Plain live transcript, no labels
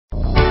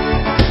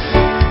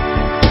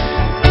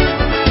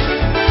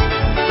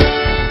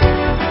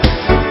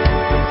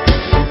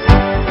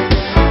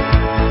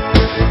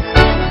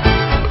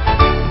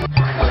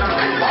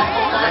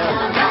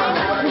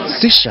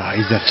Shisha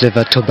is a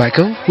flavored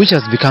tobacco which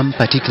has become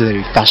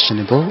particularly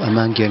fashionable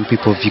among young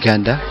people of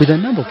Uganda, with a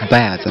number of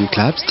bars and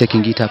clubs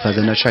taking it up as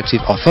an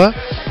attractive offer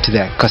to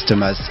their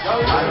customers.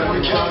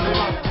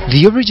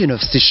 The origin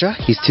of Shisha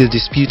is still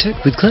disputed,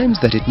 with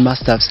claims that it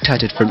must have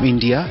started from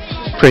India,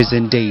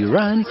 present-day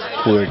Iran,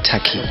 or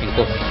Turkey.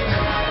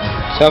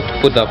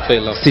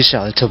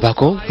 Shisha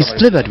tobacco is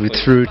flavored with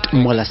fruit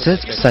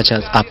molasses such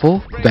as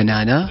apple,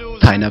 banana,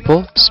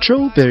 pineapple,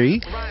 strawberry,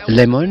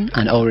 lemon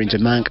and orange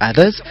among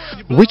others,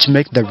 which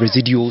make the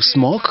residual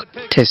smoke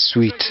taste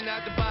sweet.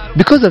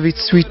 Because of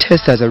its sweet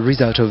taste as a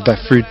result of the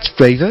fruit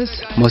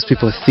flavors, most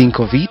people think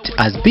of it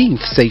as being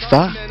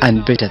safer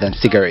and better than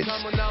cigarettes.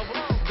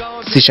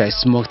 Shisha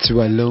is smoked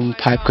through a long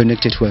pipe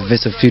connected to a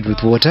vessel filled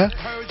with water,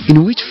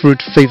 in which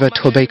fruit-flavored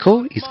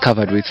tobacco is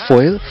covered with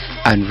foil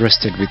and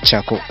roasted with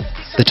charcoal.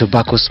 The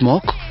tobacco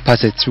smoke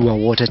passes through a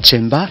water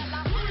chamber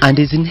and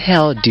is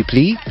inhaled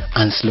deeply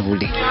and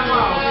slowly.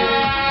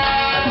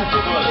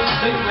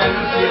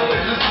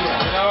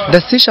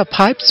 The Shisha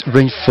pipes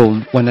range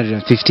from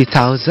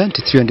 150,000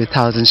 to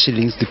 300,000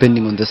 shillings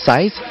depending on the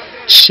size,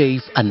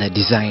 shape and the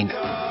design.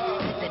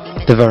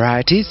 The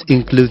varieties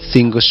include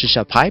single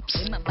Shisha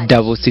pipes,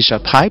 double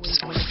Shisha pipes,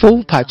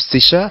 full pipe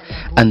Shisha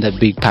and the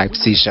big pipe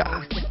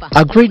Shisha.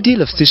 A great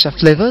deal of Shisha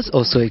flavors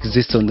also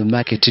exist on the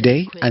market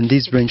today, and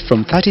these range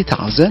from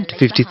 30,000 to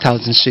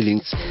 50,000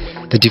 shillings.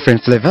 The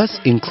different flavors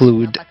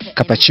include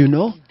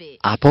cappuccino,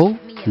 apple,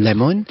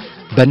 lemon,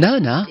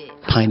 banana,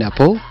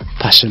 pineapple,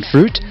 passion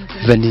fruit,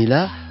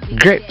 vanilla,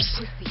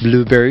 grapes,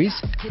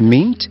 blueberries,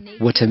 mint,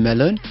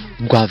 watermelon,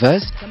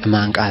 guavas,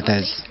 among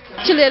others.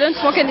 Actually, I don't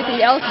smoke anything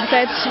else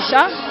besides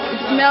Shisha. It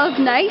smells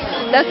nice.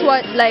 That's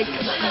what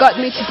got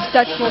me to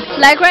start smoking.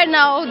 Like right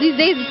now, these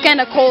days it's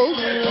kind of cold.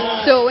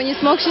 So when you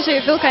smoke Shisha,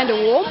 you feel kind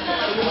of warm.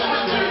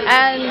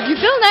 And you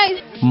feel nice.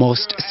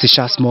 Most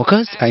Shisha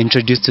smokers are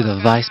introduced to the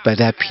vice by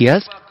their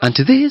peers. And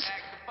to this,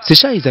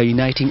 Shisha is a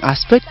uniting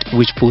aspect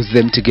which pulls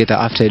them together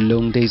after a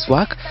long day's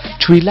work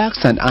to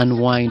relax and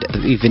unwind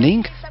the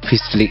evening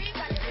peacefully.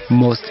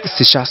 Most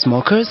Shisha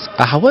smokers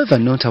are, however,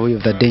 not aware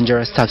of the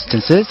dangerous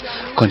substances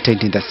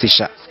contained in the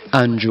Shisha.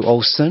 Andrew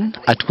Olson,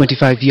 a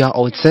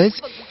 25-year-old, says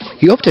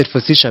he opted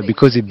for Shisha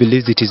because he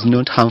believes it is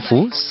not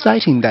harmful,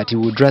 citing that he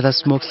would rather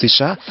smoke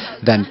Shisha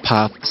than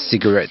puff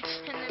cigarettes.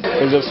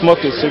 I've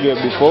smoked a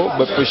cigarette before,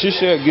 but for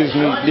Shisha it gives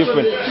me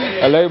different.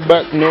 I lie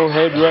back, no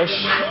head rush.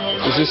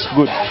 It's just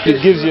good. It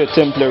gives you a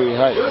temporary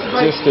high,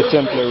 just a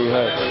temporary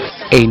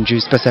high.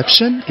 Andrew's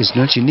perception is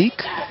not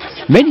unique.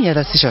 Many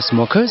other Shisha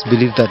smokers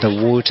believe that the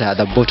water at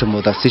the bottom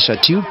of the Shisha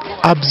tube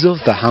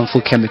absorbs the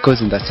harmful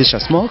chemicals in the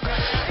Shisha smoke,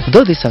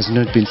 though this has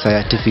not been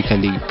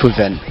scientifically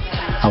proven.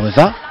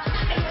 However,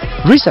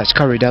 research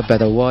carried out by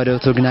the World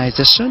Health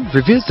Organization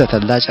reveals that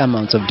large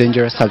amounts of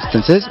dangerous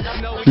substances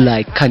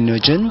like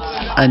carcinogens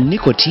and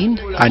nicotine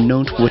are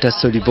not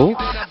water-soluble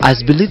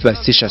as believed by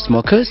Shisha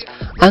smokers,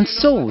 and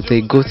so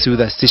they go through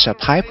the Shisha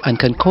pipe and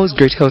can cause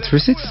great health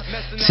risks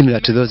similar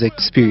to those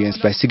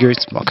experienced by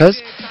cigarette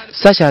smokers,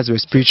 such as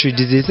respiratory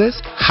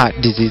diseases, heart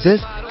diseases,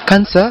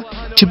 cancer,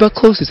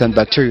 tuberculosis and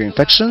bacterial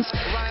infections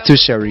through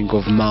sharing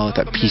of mouth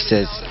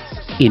pieces.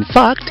 In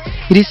fact,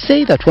 it is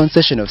said that one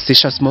session of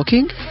Shisha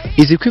smoking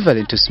is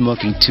equivalent to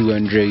smoking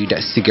 200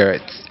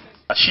 cigarettes.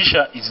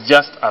 Shisha is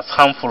just as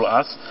harmful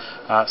as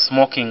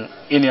smoking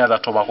any other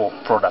tobacco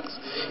products.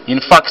 In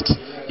fact,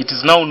 it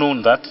is now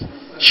known that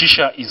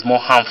Shisha is more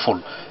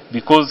harmful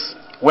because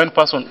when a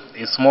person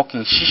is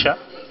smoking Shisha,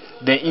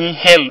 they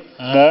inhale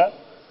more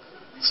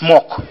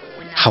smoke.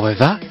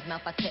 However,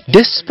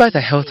 despite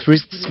the health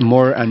risks,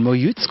 more and more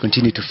youths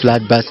continue to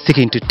flood bars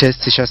seeking to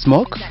test Shisha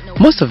smoke,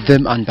 most of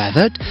them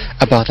unbothered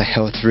about the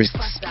health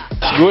risks.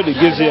 It's good, it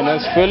gives you a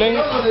nice feeling,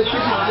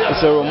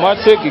 it's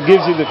aromatic, it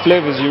gives you the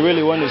flavors you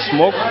really want to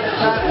smoke,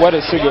 what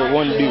a cigarette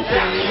won't do.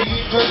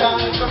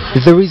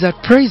 There is at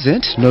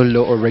present no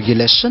law or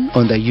regulation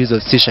on the use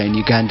of Shisha in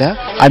Uganda,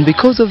 and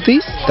because of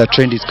this, the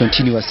trend is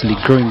continuously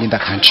growing in the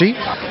country,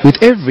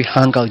 with every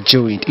hangout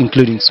joint,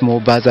 including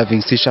small bars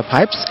having Shisha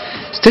pipes,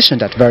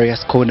 stationed at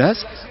various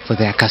corners for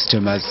their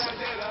customers.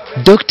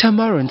 Dr.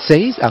 Maron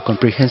says a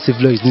comprehensive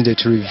law is needed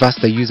to reverse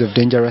the use of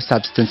dangerous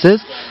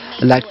substances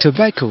like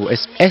tobacco,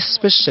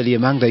 especially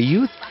among the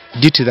youth,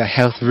 due to the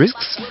health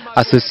risks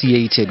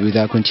associated with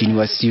their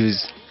continuous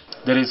use.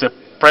 There is a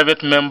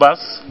private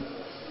members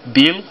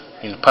bill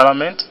in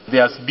Parliament.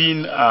 There has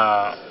been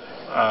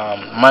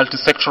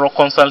multi-sectoral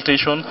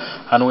consultation,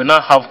 and we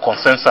now have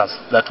consensus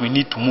that we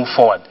need to move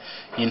forward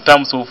in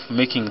terms of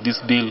making this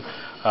bill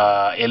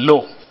a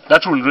law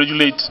that will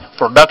regulate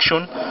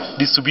production,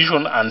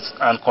 distribution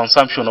and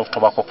consumption of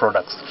tobacco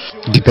products.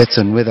 Debates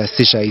on whether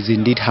Shisha is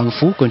indeed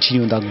harmful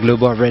continue in the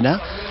global arena,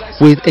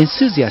 with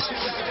enthusiasts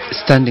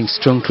standing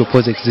strong to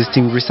oppose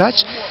existing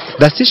research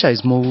that Shisha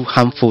is more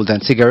harmful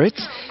than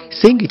cigarettes,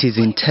 saying it is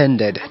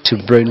intended to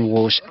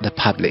brainwash the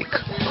public.